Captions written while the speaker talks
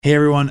Hey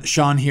everyone,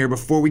 Sean here.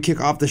 Before we kick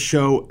off the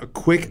show, a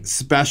quick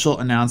special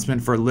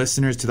announcement for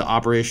listeners to the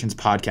Operations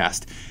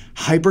Podcast.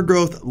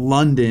 Hypergrowth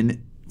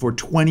London for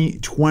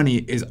 2020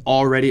 is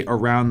already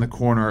around the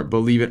corner,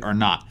 believe it or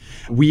not.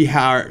 We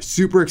are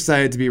super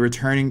excited to be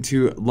returning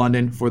to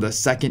London for the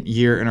second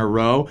year in a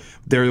row.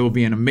 There will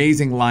be an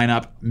amazing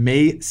lineup.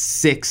 May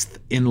 6th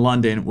in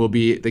London will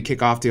be the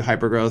kickoff to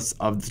Hypergrowth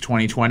of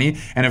 2020.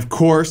 And of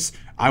course,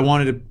 I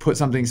wanted to put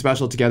something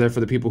special together for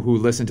the people who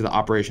listen to the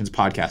Operations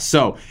Podcast.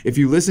 So if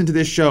you listen to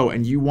this show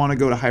and you want to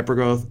go to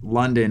Hypergrowth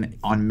London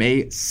on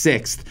May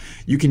 6th,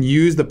 you can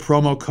use the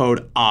promo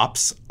code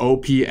OPS,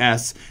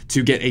 OPS,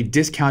 to get a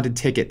discounted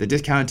ticket. The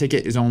discounted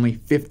ticket is only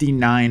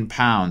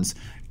 £59.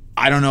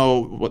 I don't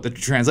know what the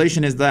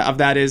translation is of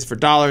that is for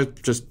dollars.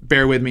 Just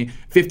bear with me.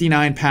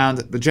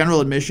 £59. The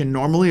general admission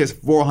normally is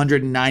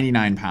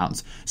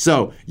 £499.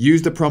 So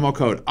use the promo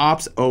code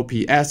OPS,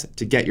 OPS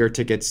to get your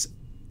tickets.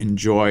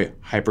 Enjoy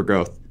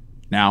Hypergrowth.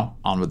 Now,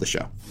 on with the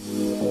show.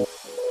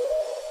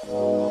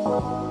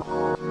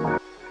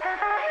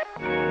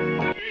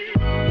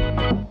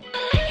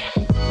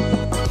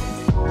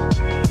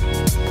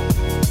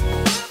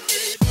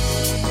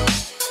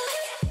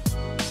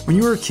 When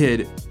you were a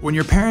kid, when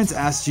your parents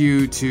asked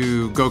you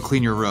to go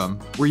clean your room,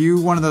 were you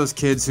one of those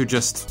kids who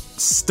just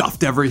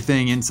stuffed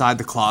everything inside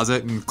the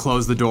closet and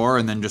closed the door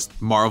and then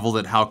just marveled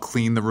at how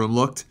clean the room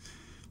looked?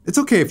 It's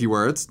okay if you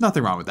were, it's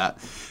nothing wrong with that.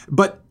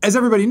 But as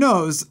everybody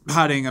knows,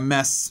 hiding a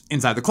mess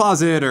inside the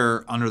closet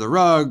or under the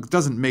rug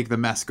doesn't make the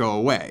mess go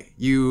away.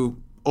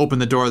 You open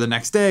the door the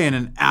next day and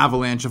an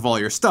avalanche of all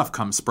your stuff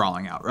comes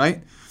sprawling out,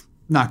 right?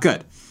 Not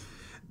good.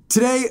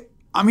 Today,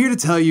 I'm here to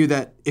tell you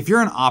that if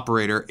you're an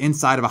operator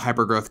inside of a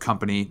hypergrowth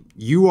company,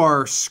 you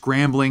are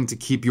scrambling to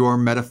keep your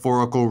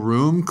metaphorical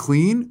room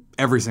clean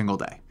every single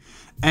day.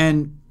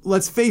 And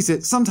let's face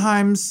it,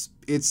 sometimes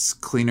it's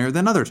cleaner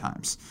than other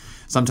times.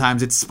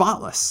 Sometimes it's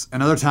spotless,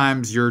 and other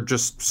times you're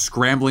just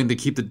scrambling to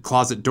keep the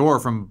closet door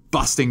from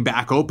busting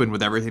back open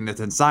with everything that's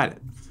inside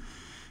it.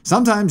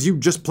 Sometimes you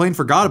just plain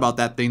forgot about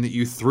that thing that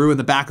you threw in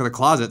the back of the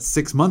closet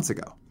 6 months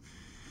ago.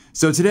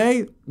 So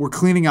today, we're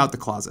cleaning out the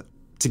closet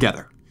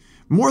together.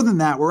 More than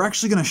that, we're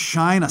actually going to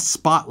shine a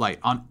spotlight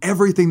on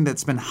everything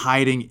that's been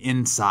hiding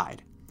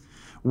inside.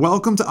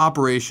 Welcome to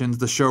Operations,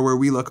 the show where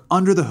we look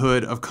under the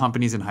hood of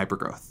companies in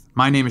hypergrowth.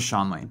 My name is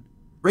Sean Lane.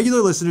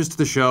 Regular listeners to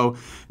the show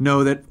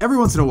know that every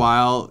once in a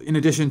while, in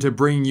addition to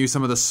bringing you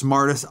some of the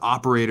smartest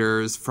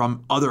operators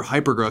from other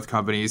hypergrowth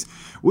companies,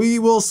 we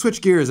will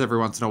switch gears every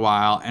once in a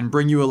while and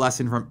bring you a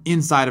lesson from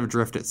inside of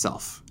Drift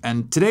itself.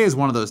 And today is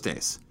one of those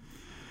days.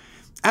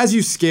 As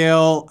you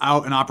scale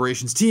out an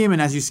operations team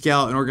and as you scale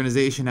out an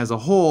organization as a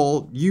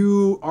whole,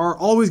 you are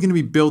always going to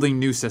be building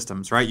new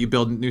systems, right? You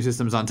build new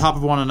systems on top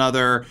of one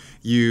another.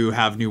 You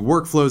have new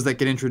workflows that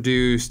get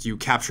introduced. You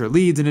capture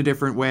leads in a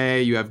different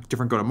way. You have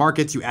different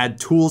go-to-markets. You add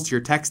tools to your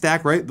tech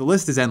stack, right? The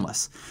list is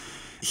endless.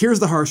 Here's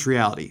the harsh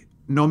reality.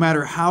 No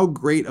matter how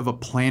great of a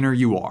planner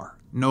you are,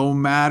 no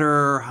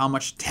matter how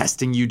much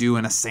testing you do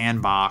in a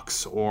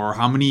sandbox or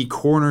how many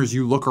corners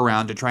you look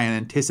around to try and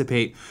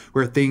anticipate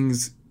where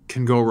things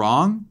can go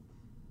wrong,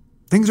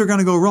 things are going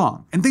to go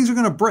wrong and things are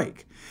going to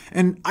break.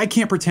 And I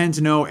can't pretend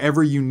to know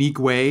every unique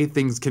way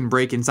things can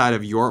break inside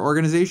of your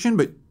organization,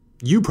 but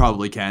you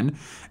probably can.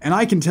 And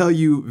I can tell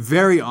you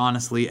very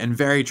honestly and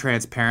very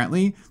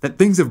transparently that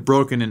things have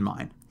broken in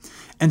mine.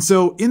 And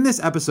so in this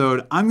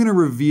episode, I'm going to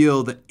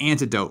reveal the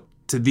antidote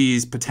to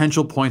these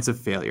potential points of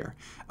failure,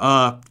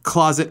 a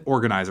closet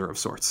organizer of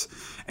sorts.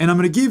 And I'm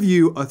going to give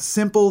you a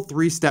simple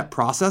 3-step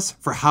process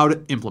for how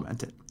to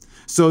implement it.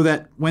 So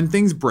that when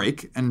things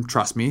break, and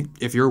trust me,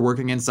 if you're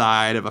working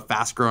inside of a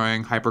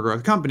fast-growing,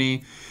 hyper-growth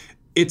company,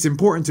 it's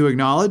important to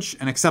acknowledge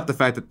and accept the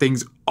fact that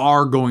things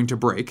are going to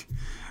break.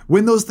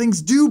 When those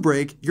things do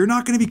break, you're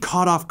not going to be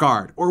caught off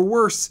guard. Or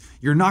worse,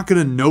 you're not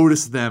going to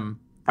notice them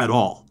at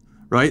all,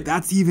 right?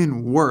 That's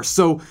even worse.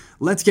 So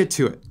let's get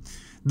to it.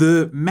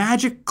 The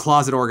magic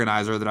closet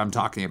organizer that I'm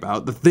talking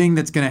about, the thing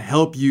that's going to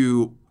help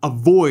you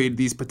avoid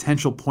these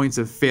potential points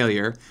of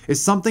failure,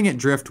 is something at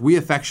Drift we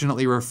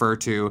affectionately refer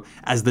to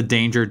as the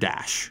Danger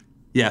Dash.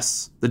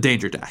 Yes, the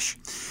Danger Dash.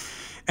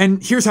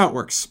 And here's how it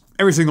works.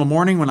 Every single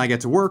morning when I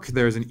get to work,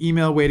 there's an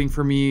email waiting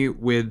for me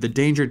with the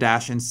Danger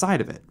Dash inside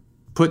of it.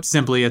 Put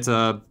simply, it's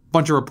a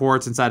bunch of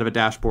reports inside of a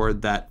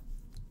dashboard that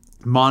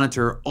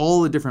monitor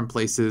all the different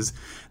places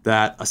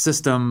that a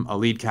system, a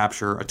lead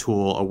capture, a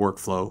tool, a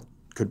workflow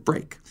could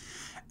break.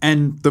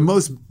 And the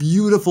most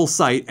beautiful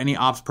sight any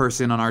ops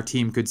person on our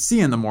team could see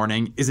in the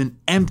morning is an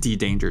empty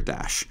Danger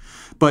Dash.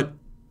 But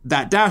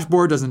that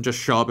dashboard doesn't just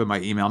show up in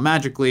my email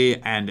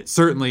magically, and it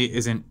certainly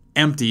isn't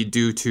empty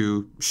due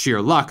to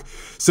sheer luck.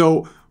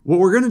 So what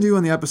we're going to do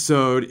in the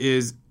episode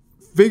is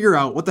figure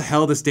out what the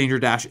hell this Danger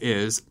Dash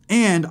is,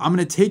 and I'm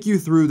going to take you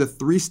through the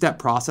 3-step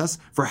process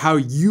for how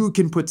you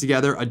can put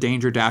together a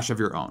Danger Dash of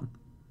your own.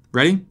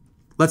 Ready?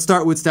 Let's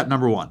start with step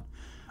number 1.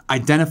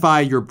 Identify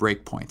your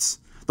breakpoints.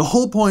 The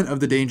whole point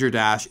of the Danger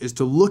Dash is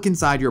to look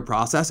inside your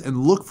process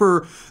and look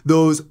for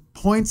those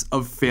points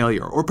of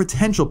failure or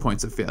potential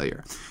points of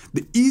failure.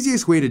 The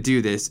easiest way to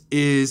do this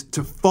is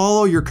to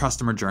follow your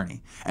customer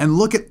journey and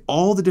look at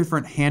all the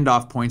different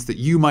handoff points that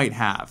you might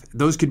have.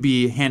 Those could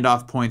be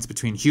handoff points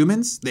between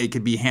humans. They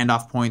could be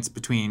handoff points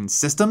between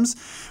systems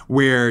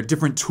where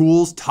different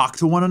tools talk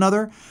to one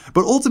another.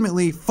 But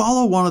ultimately,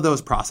 follow one of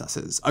those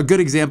processes. A good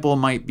example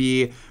might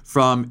be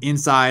from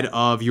inside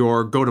of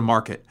your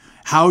go-to-market.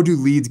 How do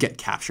leads get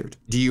captured?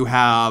 Do you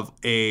have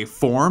a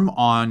form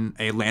on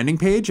a landing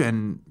page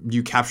and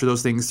you capture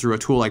those things through a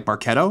tool like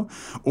Marketo?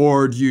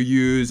 Or do you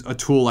use a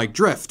tool like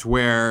Drift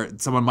where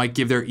someone might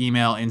give their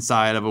email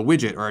inside of a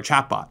widget or a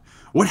chatbot?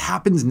 What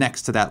happens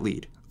next to that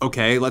lead?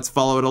 Okay, let's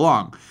follow it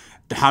along.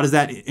 How does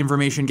that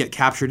information get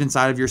captured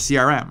inside of your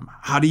CRM?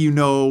 How do you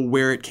know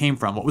where it came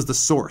from? What was the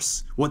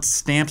source? What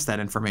stamps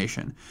that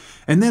information?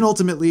 And then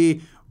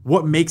ultimately,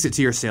 what makes it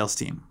to your sales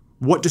team?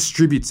 What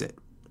distributes it?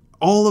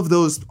 All of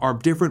those are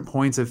different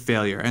points of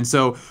failure. And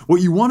so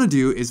what you want to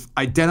do is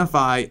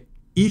identify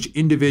each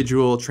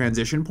individual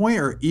transition point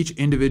or each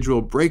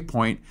individual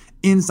breakpoint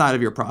inside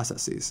of your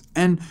processes.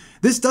 And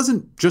this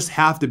doesn't just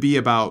have to be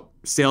about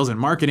sales and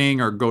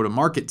marketing or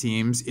go-to-market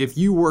teams. If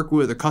you work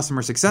with a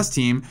customer success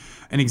team,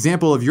 an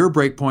example of your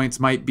breakpoints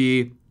might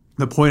be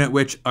the point at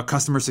which a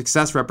customer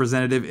success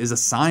representative is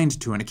assigned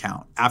to an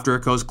account after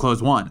it goes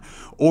close won.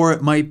 Or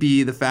it might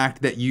be the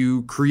fact that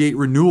you create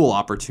renewal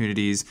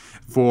opportunities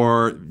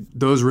for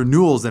those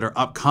renewals that are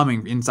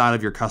upcoming inside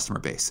of your customer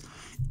base.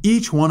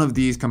 Each one of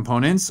these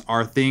components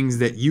are things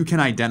that you can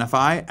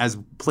identify as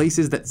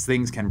places that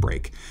things can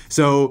break.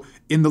 So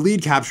in the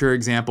lead capture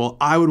example,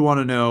 I would want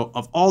to know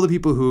of all the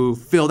people who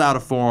filled out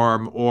a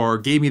form or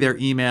gave me their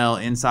email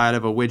inside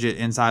of a widget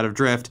inside of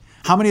Drift,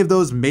 how many of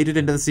those made it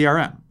into the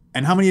CRM?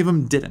 And how many of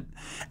them didn't?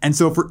 And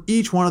so for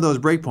each one of those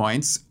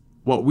breakpoints,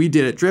 what we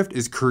did at Drift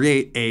is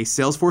create a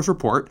Salesforce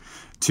report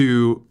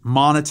to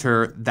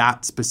monitor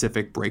that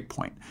specific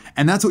breakpoint.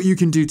 And that's what you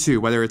can do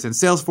too, whether it's in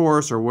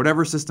Salesforce or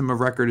whatever system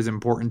of record is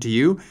important to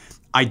you.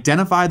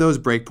 Identify those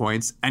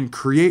breakpoints and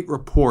create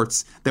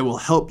reports that will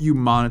help you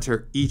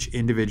monitor each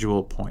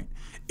individual point.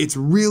 It's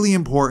really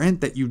important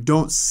that you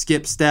don't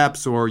skip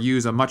steps or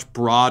use a much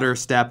broader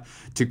step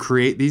to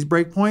create these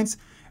breakpoints.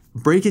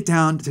 Break it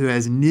down to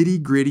as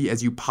nitty-gritty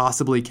as you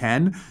possibly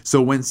can,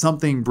 so when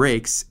something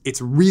breaks,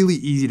 it's really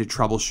easy to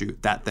troubleshoot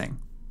that thing.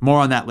 More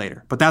on that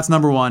later. But that's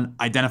number one,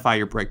 identify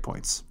your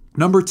breakpoints.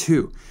 Number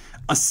two,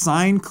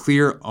 assign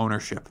clear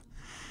ownership.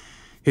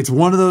 It's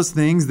one of those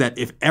things that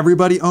if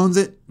everybody owns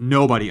it,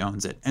 nobody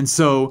owns it. And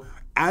so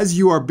as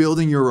you are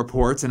building your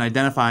reports and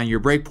identifying your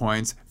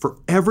breakpoints, for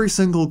every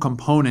single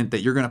component that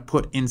you're going to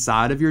put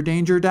inside of your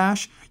Danger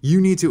Dash, you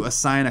need to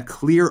assign a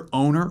clear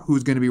owner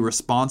who's going to be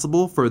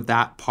responsible for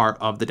that part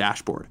of the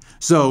dashboard.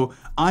 So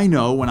I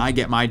know when I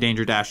get my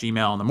Danger Dash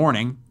email in the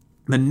morning,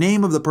 the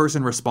name of the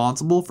person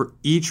responsible for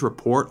each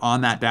report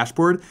on that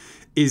dashboard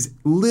is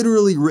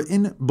literally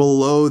written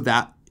below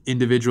that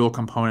individual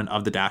component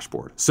of the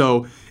dashboard.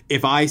 So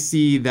if I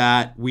see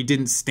that we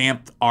didn't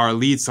stamp our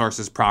lead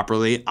sources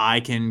properly,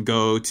 I can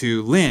go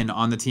to Lynn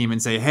on the team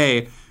and say,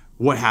 hey,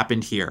 what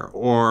happened here?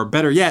 Or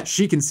better yet,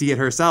 she can see it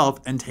herself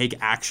and take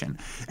action.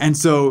 And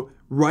so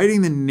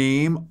writing the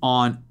name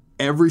on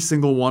every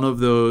single one of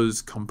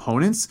those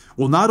components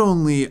will not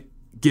only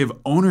give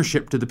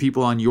ownership to the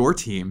people on your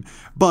team,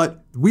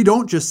 but we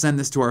don't just send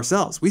this to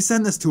ourselves. We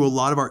send this to a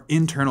lot of our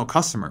internal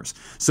customers.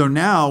 So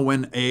now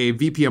when a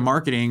VP of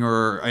marketing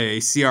or a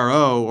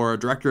CRO or a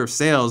director of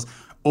sales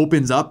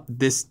opens up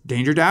this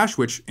Danger Dash,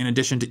 which in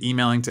addition to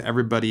emailing to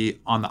everybody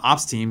on the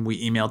ops team,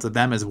 we email to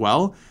them as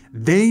well,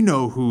 they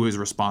know who is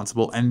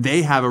responsible and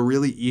they have a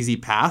really easy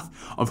path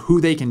of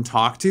who they can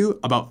talk to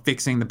about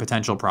fixing the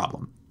potential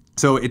problem.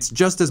 So it's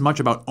just as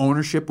much about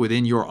ownership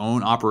within your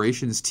own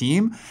operations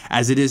team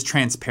as it is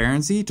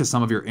transparency to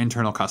some of your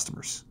internal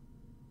customers.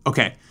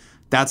 Okay,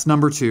 that's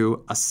number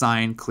two,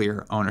 assign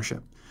clear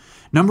ownership.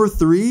 Number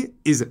three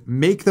is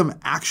make them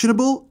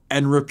actionable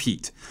and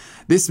repeat.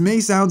 This may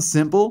sound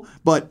simple,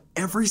 but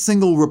every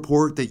single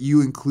report that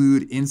you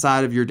include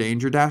inside of your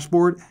Danger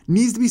Dashboard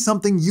needs to be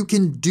something you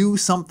can do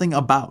something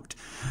about.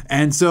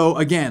 And so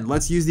again,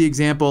 let's use the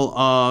example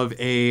of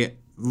a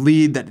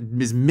lead that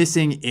is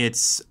missing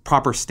its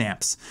proper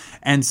stamps.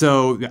 And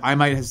so I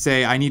might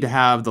say I need to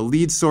have the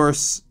lead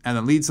source and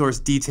the lead source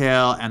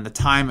detail and the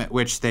time at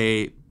which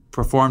they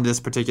performed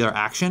this particular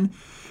action.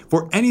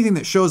 For anything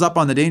that shows up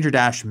on the Danger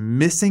Dash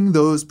missing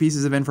those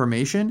pieces of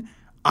information,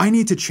 I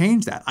need to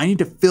change that. I need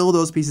to fill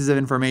those pieces of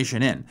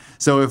information in.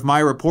 So if my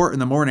report in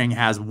the morning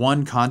has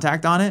one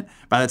contact on it,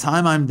 by the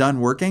time I'm done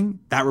working,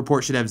 that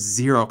report should have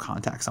 0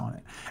 contacts on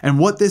it. And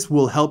what this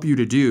will help you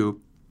to do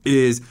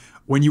is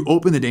when you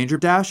open the Danger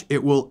Dash,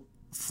 it will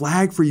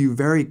flag for you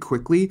very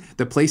quickly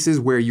the places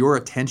where your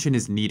attention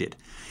is needed.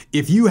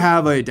 If you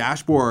have a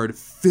dashboard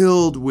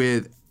filled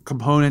with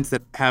components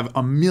that have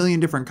a million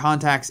different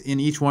contacts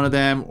in each one of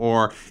them,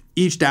 or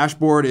each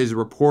dashboard is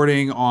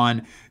reporting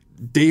on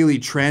daily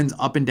trends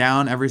up and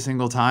down every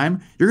single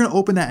time, you're going to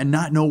open that and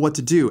not know what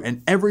to do.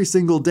 And every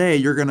single day,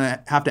 you're going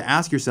to have to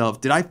ask yourself,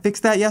 did I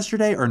fix that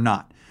yesterday or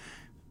not?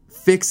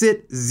 Fix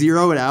it,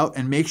 zero it out,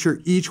 and make sure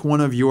each one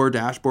of your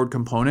dashboard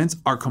components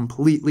are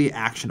completely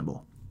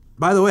actionable.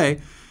 By the way,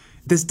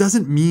 this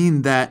doesn't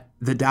mean that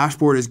the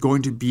dashboard is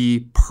going to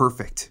be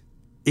perfect.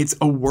 It's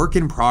a work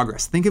in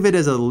progress. Think of it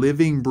as a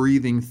living,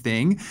 breathing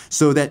thing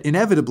so that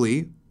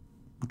inevitably,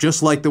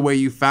 just like the way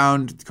you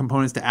found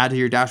components to add to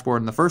your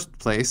dashboard in the first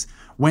place,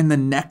 when the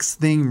next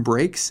thing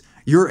breaks,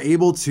 you're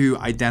able to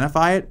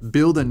identify it,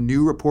 build a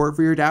new report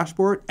for your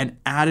dashboard, and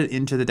add it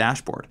into the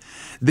dashboard.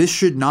 This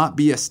should not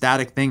be a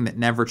static thing that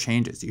never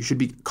changes. You should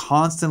be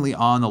constantly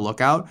on the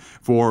lookout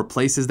for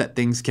places that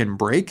things can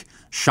break,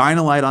 shine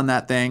a light on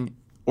that thing,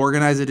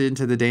 organize it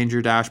into the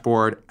danger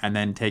dashboard, and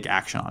then take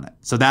action on it.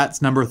 So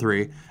that's number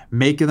 3,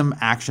 make them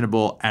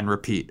actionable and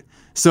repeat.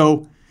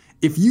 So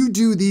if you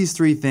do these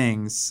 3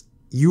 things,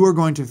 you are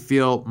going to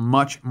feel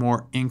much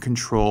more in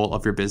control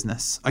of your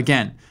business.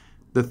 Again,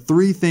 the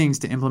 3 things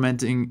to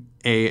implementing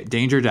a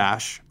danger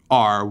dash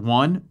are: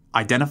 1,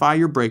 identify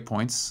your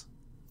breakpoints;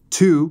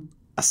 2,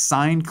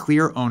 assign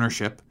clear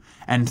ownership;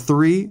 and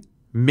 3,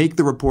 make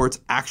the reports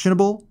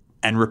actionable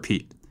and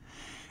repeat.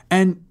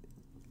 And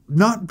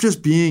not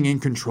just being in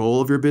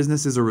control of your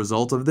business is a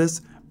result of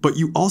this, but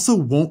you also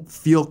won't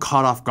feel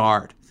caught off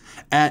guard.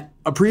 At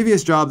a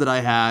previous job that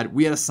I had,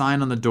 we had a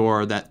sign on the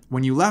door that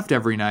when you left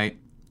every night,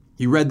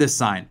 you read this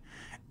sign.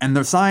 And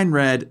the sign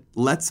read,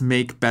 "Let's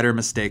make better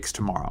mistakes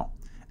tomorrow."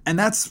 And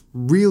that's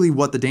really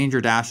what the Danger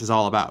Dash is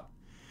all about.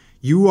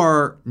 You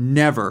are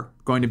never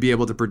going to be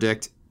able to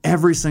predict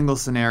every single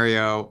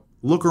scenario,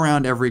 look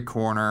around every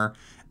corner,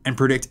 and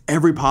predict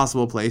every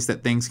possible place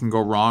that things can go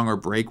wrong or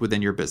break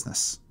within your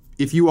business.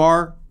 If you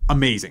are,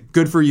 amazing.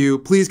 Good for you.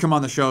 Please come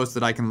on the show so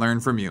that I can learn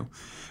from you.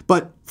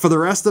 But for the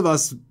rest of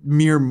us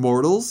mere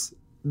mortals,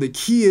 the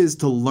key is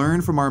to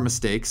learn from our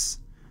mistakes,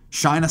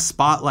 shine a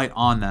spotlight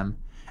on them,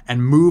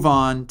 and move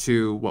on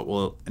to what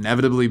will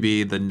inevitably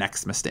be the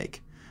next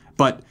mistake.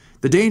 But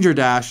the Danger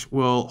Dash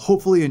will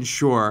hopefully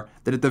ensure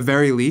that at the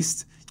very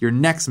least, your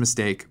next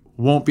mistake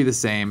won't be the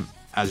same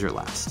as your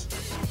last.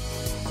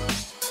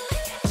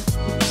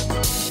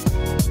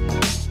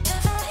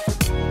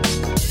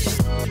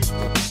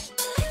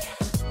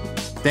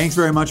 Thanks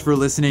very much for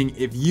listening.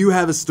 If you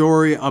have a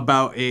story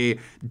about a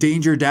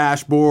Danger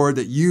Dashboard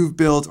that you've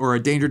built or a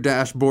Danger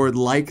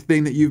Dashboard-like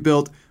thing that you've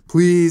built,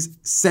 please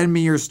send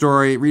me your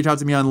story. Reach out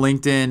to me on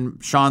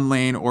LinkedIn, Sean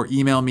Lane, or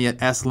email me at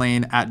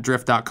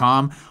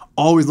slane@drift.com.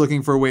 Always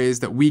looking for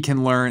ways that we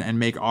can learn and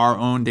make our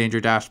own Danger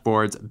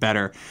Dashboards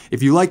better.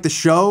 If you like the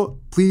show,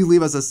 please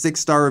leave us a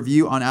 6-star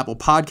review on Apple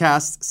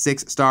Podcasts,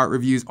 6-star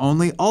reviews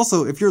only.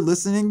 Also, if you're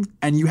listening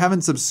and you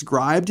haven't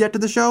subscribed yet to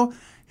the show,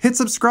 hit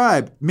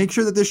subscribe. Make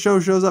sure that this show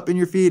shows up in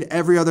your feed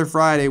every other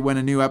Friday when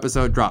a new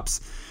episode drops.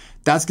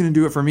 That's going to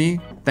do it for me.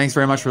 Thanks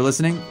very much for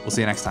listening. We'll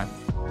see you next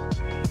time.